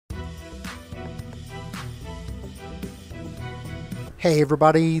Hey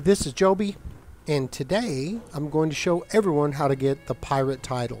everybody, this is Joby, and today I'm going to show everyone how to get the pirate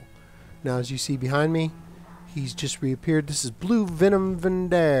title. Now as you see behind me, he's just reappeared. This is Blue Venom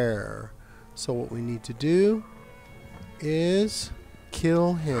Vendare. So what we need to do is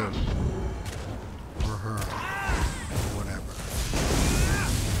kill him. Or her. Or whatever.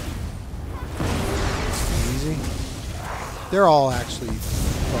 It's easy. They're all actually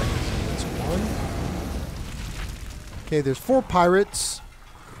it's one. Okay, there's 4 pirates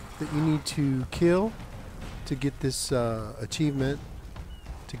that you need to kill to get this achievement,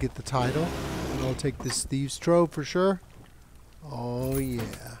 to get the title. And I'll take this Thieves' Trove for sure. Oh yeah.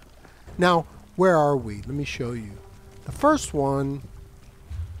 Now, where are we? Let me show you. The first one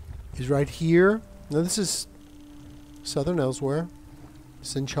is right here. Now this is Southern Elsewhere,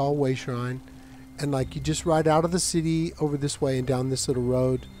 Sinchal Way Shrine. And like you just ride out of the city over this way and down this little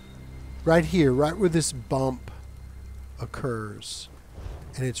road. Right here, right where this bump occurs,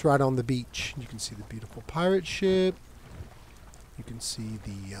 and it's right on the beach. You can see the beautiful pirate ship, you can see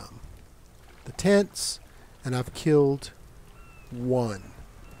the tents, and I've killed 1.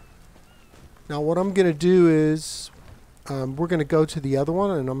 Now what I'm gonna do is we're gonna go to the other one,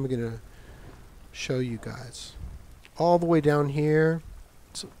 and I'm gonna show you guys all the way down here.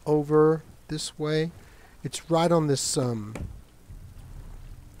 It's over this way. It's right on this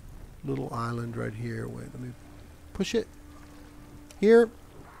little island right here. Wait, let me push it here,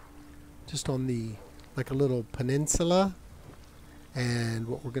 just on the like a little peninsula. And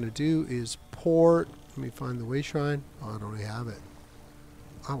what we're gonna do is port. Let me find the way shrine. Oh, I don't really have it.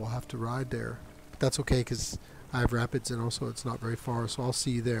 I will have to ride there, but that's okay because I have rapids, and also it's not very far, so I'll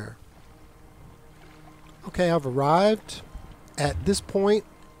see you there. Okay, I've arrived at this point.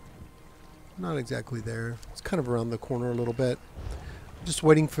 Not exactly there, it's kind of around the corner a little bit. Just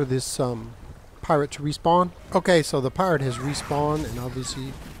waiting for this pirate to respawn. Okay, so the pirate has respawned, and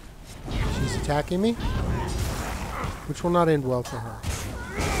obviously she's attacking me, which will not end well for her.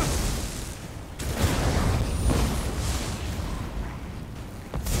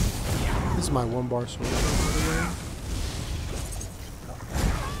 This is my 1-bar sword.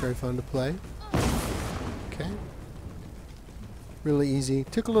 Very fun to play. Okay. Really easy.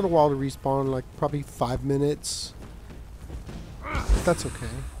 Took a little while to respawn, like probably 5 minutes. But that's okay.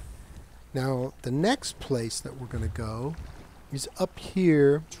 Now, the next place that we're going to go is up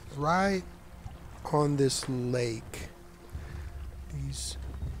here, right on this lake.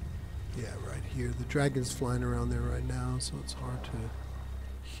 Yeah, right here. The dragon's flying around there right now, so it's hard to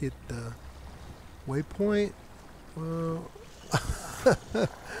hit the waypoint. Well,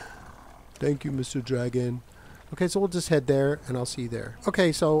 thank you, Mr. Dragon. Okay, so we'll just head there, and I'll see you there.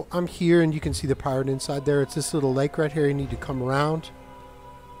 Okay, so I'm here, and you can see the pirate inside there. It's this little lake right here. You need to come around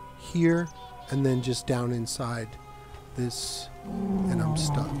here, and then just down inside this, and I'm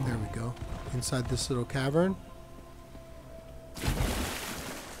stuck. There we go. Inside this little cavern.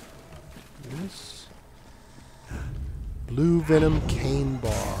 This Blue Venom Cane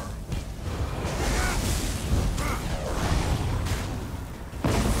Bar.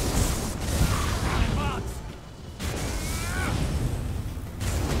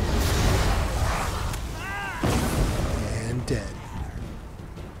 Dead.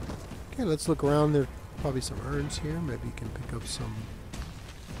 Okay, let's look around. There's probably some urns here. Maybe you can pick up some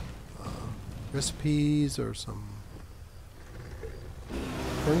recipes or some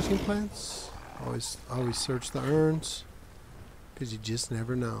furnishing plants. Always search the urns because you just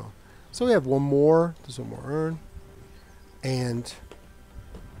never know. So we have one more. There's one more urn, and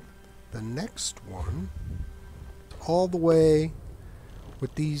the next one, all the way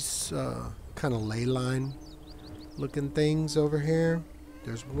with these kind of ley line looking things over here.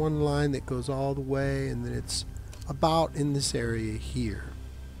 There's one line that goes all the way, and then it's about in this area here.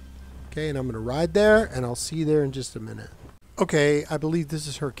 Okay, and I'm going to ride there, and I'll see you there in just a minute. Okay, I believe this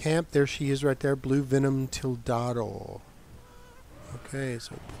is her camp. There she is right there, Blue Venom Tildado. Okay,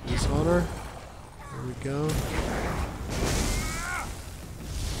 so put this on her. There we go.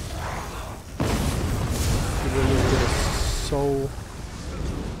 Give her a little bit of soul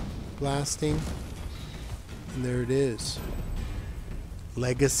blasting. And there it is.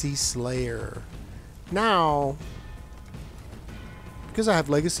 Legacy Slayer. Now, because I have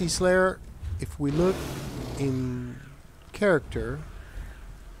Legacy Slayer, if we look in character,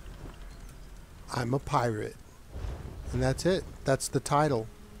 I'm a pirate. And that's it. That's the title.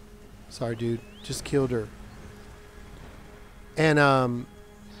 Sorry, dude. Just killed her. And,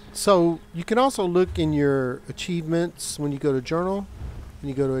 so you can also look in your achievements when you go to journal. When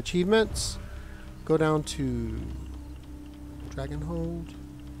you go to achievements, go down to Dragonhold,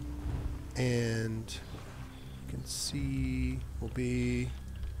 and you can C will be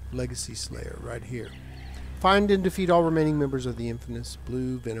Legacy Slayer right here. Find and defeat all remaining members of the infamous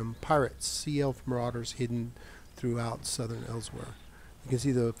Blue Venom Pirates, Sea Elf Marauders hidden throughout southern Elsewhere. You can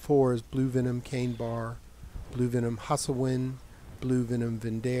see the 4 is Blue Venom Cane Bar, Blue Venom Hasselwyn, Blue Venom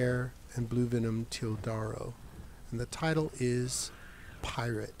Vendare, and Blue Venom Tildaro. And the title is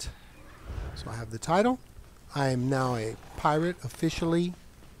Pirate. So I have the title. I am now a pirate officially,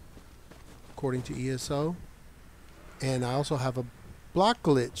 according to ESO. And I also have a block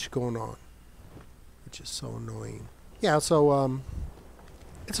glitch going on, which is so annoying. Yeah, so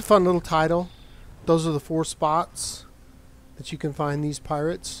it's a fun little title. Those are the 4 spots that you can find these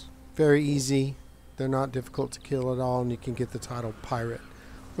pirates. Very easy. They're not difficult to kill at all, and you can get the title Pirate,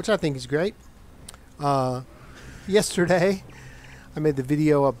 which I think is great. Yesterday, I made the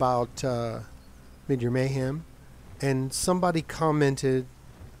video about Mid-Year Mayhem, and somebody commented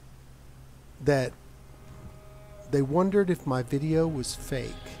that they wondered if my video was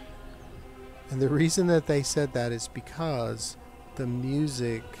fake. And the reason that they said that is because the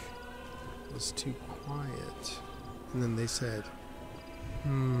music was too quiet. And then they said,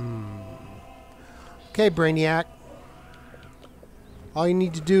 okay, Brainiac. All you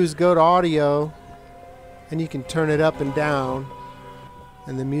need to do is go to audio, and you can turn it up and down,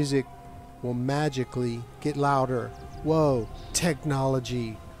 and the music will magically get louder. Whoa,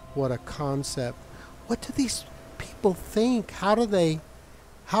 technology. What a concept. What do these people think? How do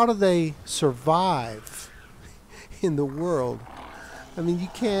they survive in the world? I mean, you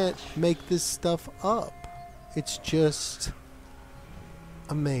can't make this stuff up. It's just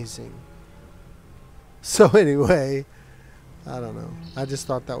amazing. So anyway, I don't know. I just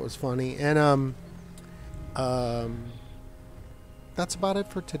thought that was funny. And that's about it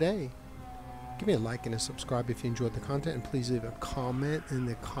for today. Give me a like and a subscribe if you enjoyed the content, and please leave a comment in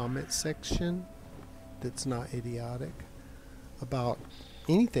the comment section that's not idiotic about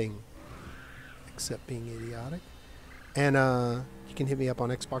anything except being idiotic. And you can hit me up on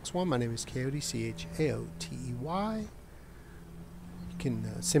Xbox One. My name is Coyote, CHAOTEY. You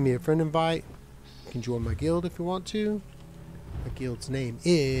can send me a friend invite. You can join my guild if you want to. My guild's name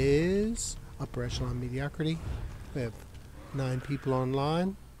is Upper Echelon Mediocrity. We have 9 people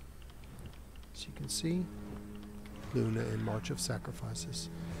online, as you can see. Luna in March of Sacrifices.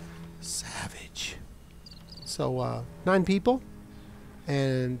 Savage. So 9 people,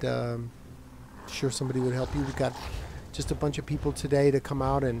 and sure somebody would help you. We got just a bunch of people today to come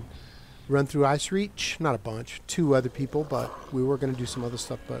out and run through Ice Reach. Not a bunch, 2 other people, but we were going to do some other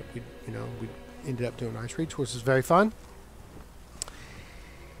stuff, but we ended up doing Ice Reach, which was very fun.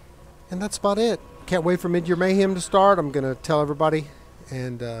 And that's about it. Can't wait for Mid-Year Mayhem to start. I'm going to tell everybody,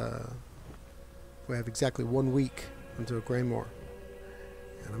 and we have exactly 1 week until Graymore,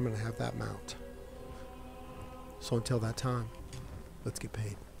 and I'm going to have that mount. So until that time, let's get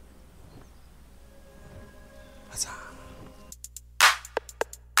paid.